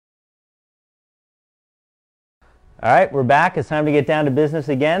All right, we're back. It's time to get down to business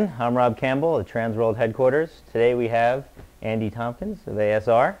again. I'm Rob Campbell at TransWorld headquarters. Today we have Andy Tompkins of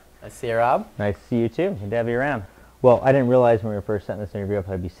ASR. Nice to see you, Rob. Nice to see you too. Good to have you around. Well, I didn't realize when we were first setting this interview up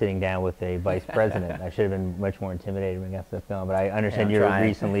I'd be sitting down with a vice president. I should have been much more intimidated when we got stuff going, but I understand you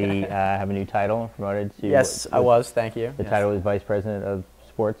recently have a new title promoted to... Yes, I was. Thank you. The title is Vice President of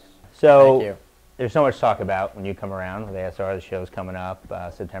Sports. So, thank you. There's so much to talk about when you come around with ASR. The show's coming up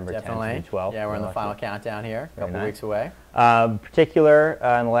September 10th through 12th. Yeah, we're in the final countdown here, a couple weeks away. Particular,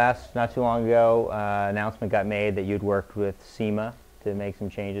 in the last, not too long ago, announcement got made that you'd worked with SEMA to make some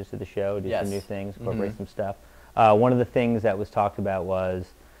changes to the show, do some new things, incorporate some stuff. One of the things that was talked about was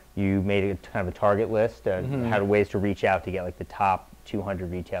you made a kind of a target list, had ways to reach out to get like the top 200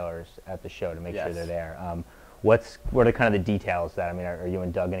 retailers at the show to make sure they're there. What are kind of the details of that? I mean, are you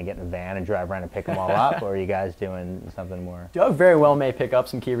and Doug going to get in a van and drive around and pick them all up, or are you guys doing something more? Doug very well may pick up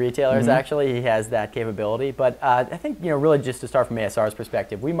some key retailers, actually. He has that capability. But I think, really just to start from ASR's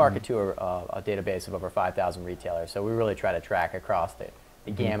perspective, we market to a database of over 5,000 retailers. So we really try to track across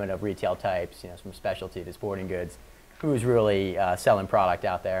the gamut of retail types, from specialty to sporting goods, who's really selling product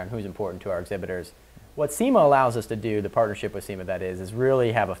out there and who's important to our exhibitors. What SEMA allows us to do, the partnership with SEMA that is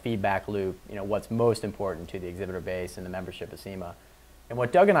really have a feedback loop, what's most important to the exhibitor base and the membership of SEMA. And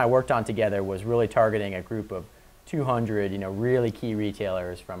what Doug and I worked on together was really targeting a group of 200, really key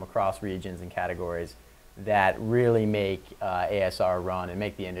retailers from across regions and categories that really make ASR run and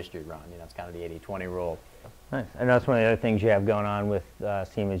make the industry run. It's kind of the 80-20 rule. Nice. I know that's one of the other things you have going on with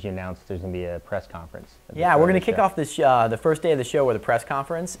SEMA is you announced there's going to be a press conference. Yeah, we're going to kick off this the first day of the show with a press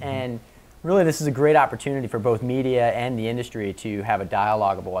conference, and really this is a great opportunity for both media and the industry to have a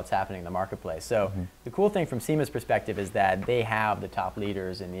dialogue about what's happening in the marketplace. So the cool thing from SEMA's perspective is that they have the top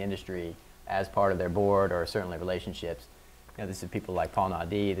leaders in the industry as part of their board or certainly relationships. This is people like Paul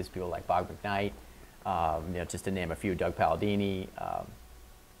Nadi, this is people like Bob McKnight, just to name a few, Doug Palladini.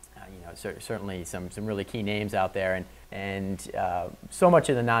 Certainly some really key names out there, and so much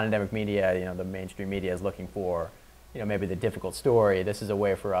of the non-endemic media, the mainstream media is looking for, maybe the difficult story. This is a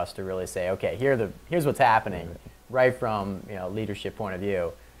way for us to really say, okay, here's what's happening, right from leadership point of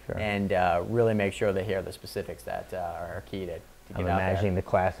view, and really make sure they hear the specifics that are key to get out there. I'm imagining the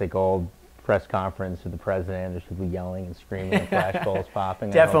classic old press conference with the president. There's people yelling and screaming and flashballs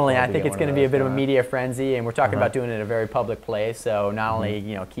popping. Definitely, I think it's going to be a bit of a media frenzy, and we're talking about doing it in a very public place. So not only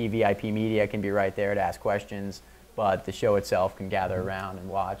key VIP media can be right there to ask questions, but the show itself can gather around and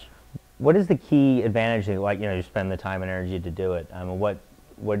watch. What is the key advantage? You spend the time and energy to do it.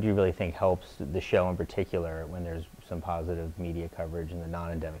 What do you really think helps the show in particular when there's some positive media coverage and the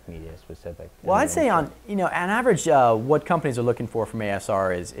non-endemic media specific? Well, I'd say on average, what companies are looking for from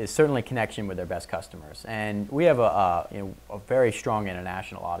ASR is certainly connection with their best customers, and we have a very strong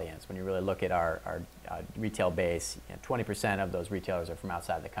international audience. When you really look at our retail base, 20% of those retailers are from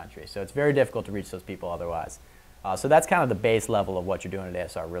outside the country, so it's very difficult to reach those people otherwise. So that's kind of the base level of what you're doing at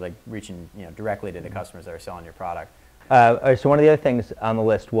ASR, really reaching directly to the customers that are selling your product. So one of the other things on the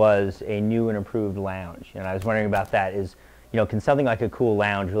list was a new and improved lounge, and I was wondering about that. Can something like a cool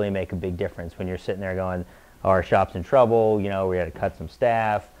lounge really make a big difference when you're sitting there going, oh, our shop's in trouble, we got to cut some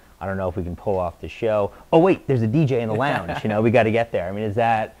staff, I don't know if we can pull off the show. Oh wait, there's a DJ in the lounge, we got to get there. I mean,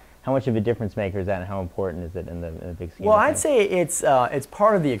 how much of a difference maker is that, and how important is it in the big scheme? Well, I'd say it's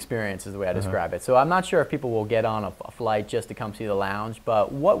part of the experience is the way I describe it. So I'm not sure if people will get on a flight just to come see the lounge,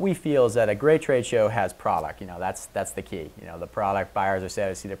 but what we feel is that a great trade show has product. That's the key. The product, buyers are excited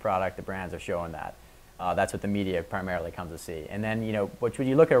to see the product, the brands are showing that. That's what the media primarily comes to see. And then, when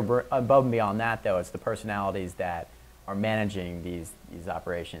you look at above and beyond that, though, it's the personalities that are managing these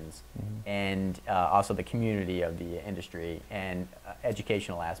operations, and also the community of the industry and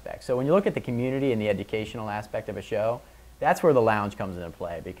educational aspects. So when you look at the community and the educational aspect of a show, that's where the lounge comes into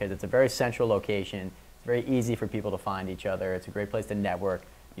play, because it's a very central location. It's very easy for people to find each other. It's a great place to network.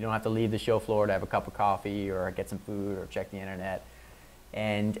 You don't have to leave the show floor to have a cup of coffee or get some food or check the internet.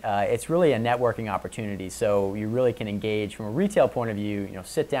 And it's really a networking opportunity, so you really can engage from a retail point of view,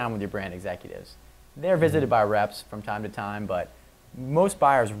 sit down with your brand executives. They're visited by reps from time to time, but most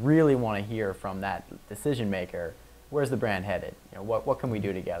buyers really want to hear from that decision maker, where's the brand headed? What can we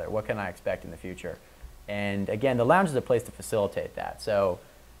do together? What can I expect in the future? And again, the lounge is a place to facilitate that. So,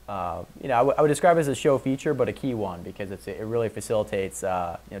 I would describe it as a show feature, but a key one, because it really facilitates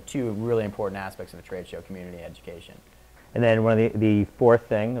two really important aspects of a trade show: community and education. And then one of the fourth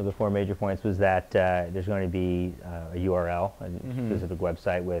thing of the four major points was that there's going to be a URL, a specific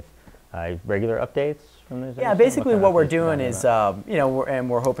website with regular updates from this? Yeah, basically what we're doing is, and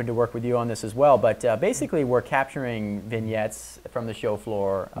we're hoping to work with you on this as well, but basically we're capturing vignettes from the show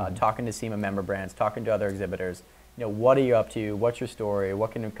floor, talking to SEMA member brands, talking to other exhibitors, what are you up to? What's your story?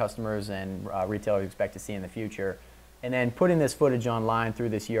 What can customers and retailers expect to see in the future? And then putting this footage online through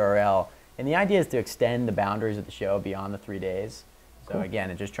this URL. And the idea is to extend the boundaries of the show beyond the 3 days. So cool.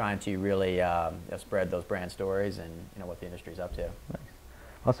 Again, it's just trying to really spread those brand stories and what the industry's up to. Nice.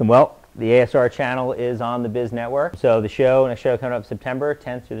 Awesome. Well, the ASR channel is on the Biz Network. So the next show coming up September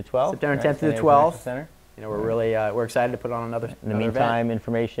 10th through the 12th. September 10th through the 12th. We're excited to put on another In the meantime, event.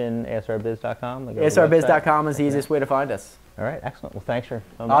 Information, asrbiz.com. asrbiz.com is the easiest way to find us. All right, excellent. Well, thanks for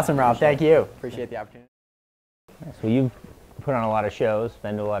coming. Awesome, Rob. Thank you. Appreciate the opportunity. So you've put on a lot of shows,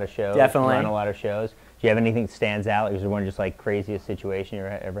 been to a lot of shows, definitely run a lot of shows. Do you have anything that stands out? Is there one just like craziest situation you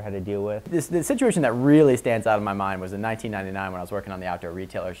ever had to deal with? The situation that really stands out in my mind was in 1999 when I was working on the Outdoor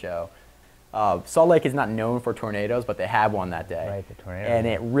Retailer show. Salt Lake is not known for tornadoes, but they had one that day. Right, the tornado. And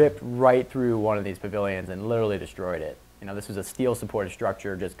it ripped right through one of these pavilions and literally destroyed it. This was a steel supported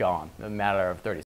structure just gone in a matter of 30